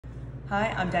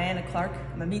Hi, I'm Diana Clark.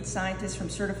 I'm a meat scientist from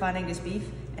Certified Angus Beef.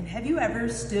 And have you ever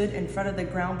stood in front of the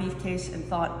ground beef case and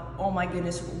thought, oh my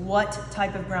goodness, what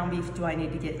type of ground beef do I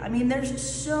need to get? I mean, there's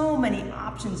so many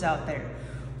options out there.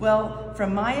 Well,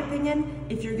 from my opinion,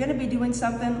 if you're gonna be doing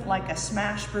something like a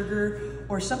smash burger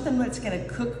or something that's gonna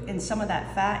cook in some of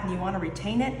that fat and you wanna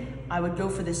retain it, I would go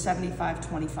for the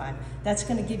 75-25. That's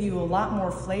gonna give you a lot more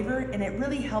flavor and it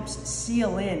really helps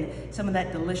seal in some of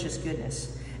that delicious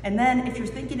goodness. And then if you're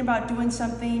thinking about doing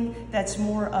something that's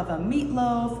more of a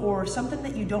meatloaf or something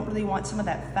that you don't really want some of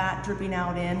that fat dripping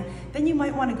out in, then you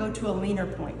might want to go to a leaner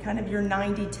point. Kind of your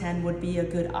 90-10 would be a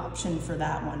good option for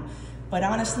that one. But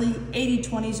honestly,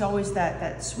 80-20 is always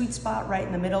that sweet spot right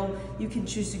in the middle. You can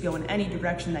choose to go in any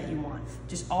direction that you want.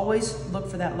 Just always look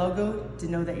for that logo to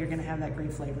know that you're going to have that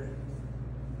great flavor.